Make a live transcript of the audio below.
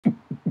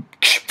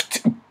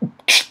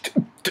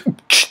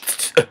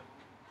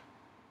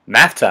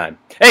Math time.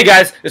 Hey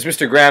guys, it's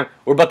Mr. Graham.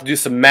 We're about to do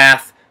some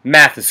math.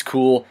 Math is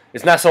cool.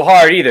 It's not so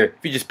hard either.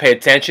 If you just pay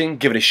attention,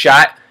 give it a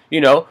shot,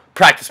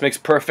 practice makes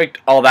perfect,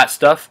 all that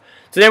stuff.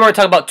 Today we're going to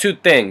talk about two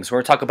things. We're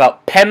going to talk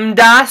about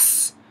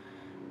PEMDAS,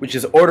 which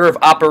is order of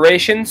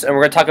operations, and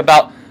we're going to talk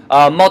about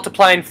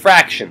multiplying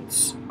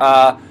fractions.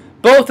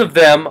 Both of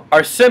them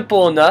are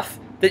simple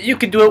enough that you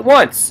can do it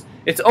once.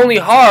 It's only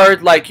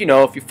hard, like,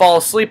 if you fall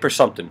asleep or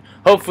something.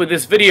 Hopefully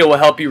this video will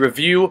help you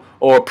review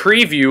or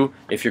preview,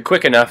 if you're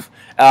quick enough,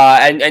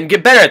 and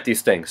get better at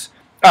these things.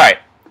 Alright,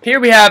 here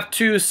we have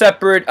two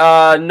separate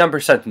number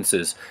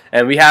sentences,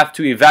 and we have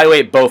to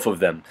evaluate both of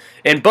them.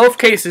 In both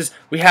cases,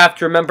 we have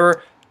to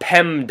remember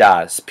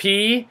PEMDAS.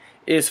 P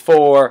is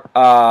for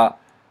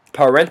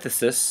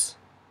parenthesis.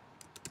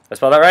 Did I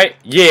spell that right?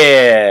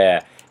 Yeah!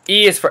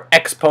 E is for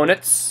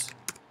exponents.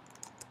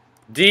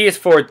 D is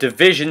for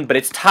division, but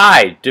it's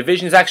tied.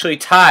 Division is actually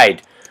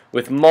tied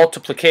with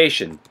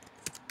multiplication.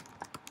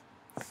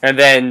 And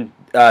then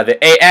the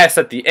AS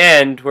at the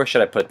end, where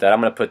should I put that?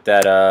 I'm going to put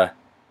that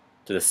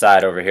to the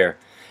side over here.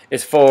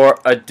 Is for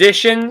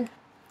addition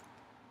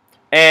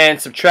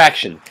and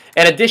subtraction.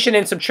 And addition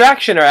and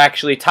subtraction are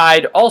actually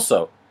tied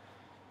also.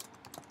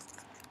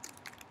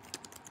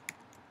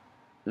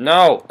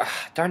 No,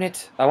 darn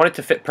it. I want it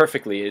to fit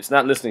perfectly. It's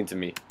not listening to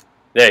me.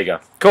 There you go.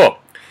 Cool.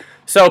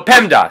 So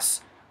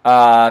PEMDAS.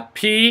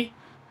 P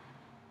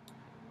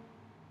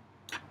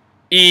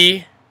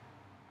E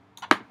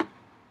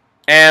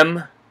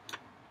M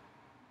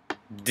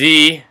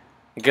D.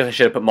 I guess I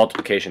should have put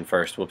multiplication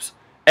first. Whoops.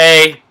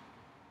 A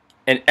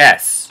and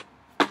S.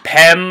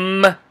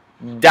 PEMDAS.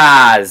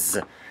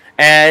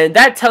 And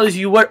that tells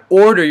you what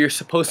order you're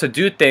supposed to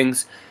do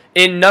things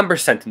in number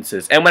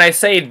sentences. And when I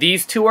say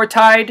these two are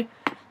tied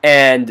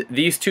and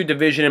these two,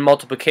 division and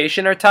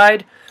multiplication, are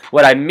tied,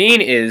 what I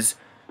mean is,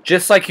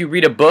 just like you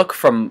read a book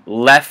from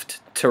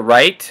left to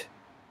right,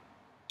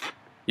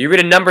 you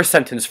read a number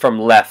sentence from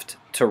left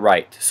to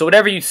right. So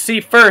whatever you see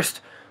first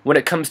when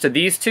it comes to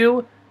these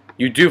two,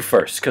 you do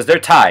first, because they're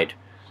tied.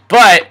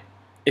 But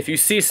if you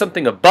see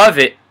something above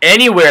it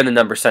anywhere in the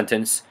number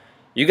sentence,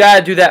 you got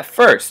to do that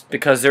first,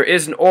 because there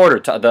is an order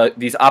to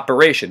these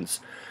operations.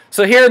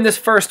 So here in this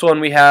first one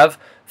we have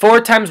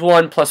 4 times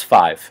 1 plus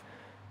 5.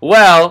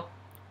 Well,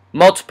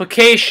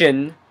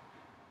 multiplication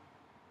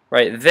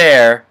right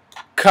there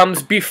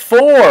comes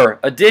before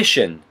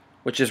addition,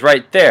 which is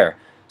right there.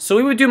 So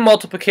we would do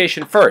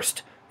multiplication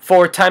first.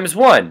 4 times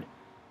 1.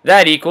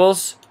 That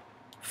equals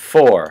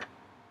 4.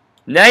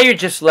 Now you're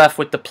just left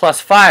with the plus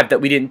 5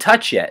 that we didn't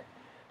touch yet.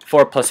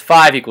 4 plus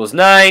 5 equals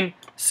 9.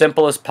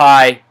 Simple as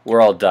pie.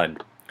 We're all done.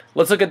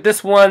 Let's look at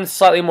this one,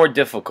 slightly more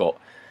difficult.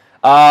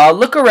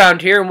 Look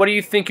around here, and what do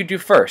you think you do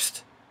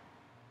first?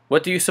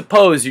 What do you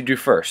suppose you do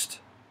first?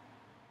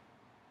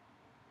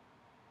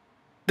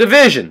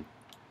 Division.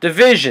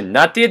 Division,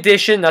 not the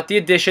addition, not the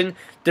addition.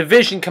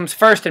 Division comes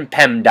first in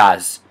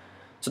PEMDAS.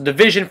 So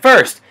division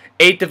first.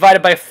 8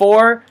 divided by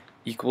 4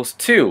 equals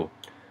 2.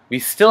 We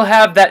still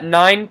have that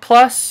 9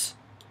 plus,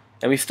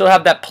 and we still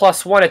have that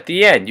plus 1 at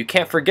the end. You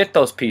can't forget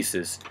those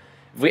pieces.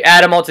 If we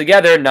add them all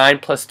together, 9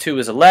 plus 2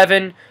 is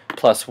 11,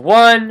 plus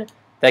 1,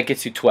 that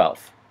gets you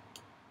 12.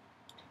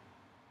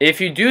 If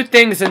you do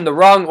things in the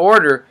wrong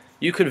order,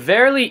 you could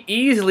very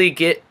easily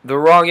get the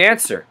wrong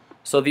answer.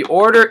 So the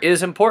order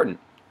is important.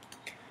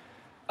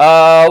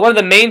 One of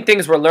the main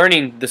things we're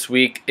learning this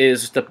week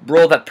is the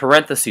role that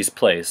parentheses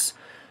plays.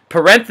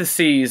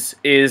 Parentheses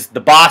is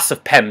the boss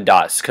of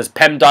PEMDAS, because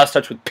PEMDAS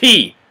starts with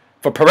P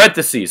for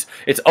parentheses.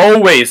 It's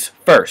always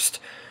first.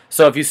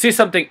 So if you see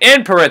something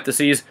in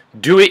parentheses,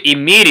 do it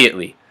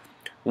immediately.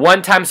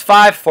 1 times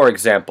 5, for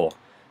example,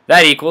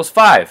 that equals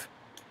 5.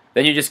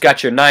 Then you just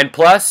got your 9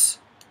 plus.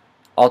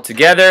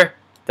 Altogether,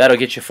 that'll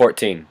get you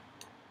 14.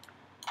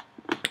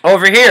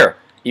 Over here,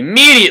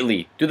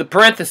 immediately do the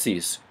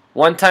parentheses.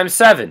 1 times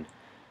 7,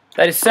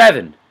 that is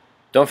 7.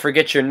 Don't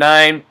forget your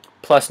 9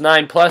 plus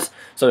 9 plus.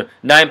 So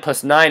 9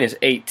 plus 9 is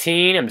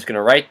 18. I'm just going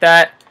to write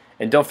that.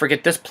 And don't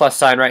forget this plus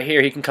sign right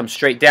here. He can come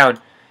straight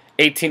down.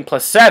 18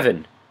 plus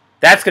 7,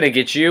 that's going to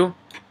get you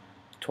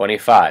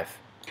 25.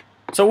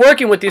 So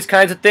working with these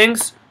kinds of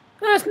things,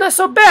 that's not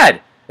so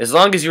bad. As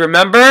long as you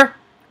remember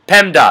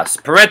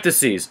PEMDAS,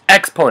 parentheses,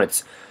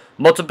 exponents.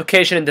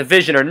 Multiplication and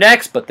division are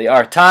next, but they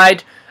are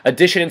tied.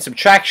 Addition and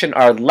subtraction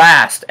are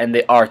last, and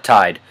they are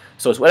tied.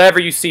 So it's whatever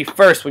you see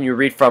first when you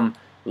read from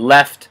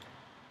left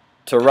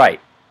to right.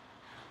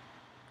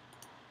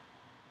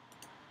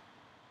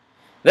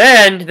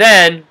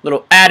 Then,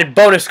 little added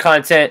bonus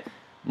content,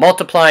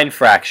 multiplying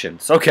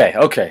fractions.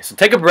 Okay, so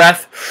take a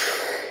breath.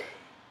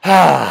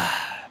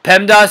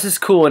 PEMDAS is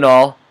cool and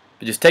all,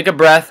 but just take a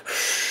breath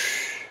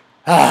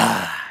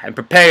and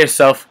prepare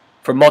yourself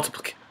for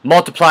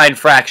multiplying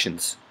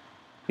fractions.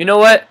 You know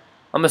what?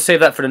 I'm going to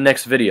save that for the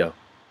next video.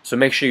 So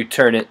make sure you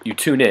tune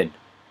in.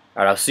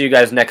 Alright, I'll see you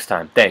guys next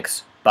time.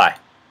 Thanks. Bye.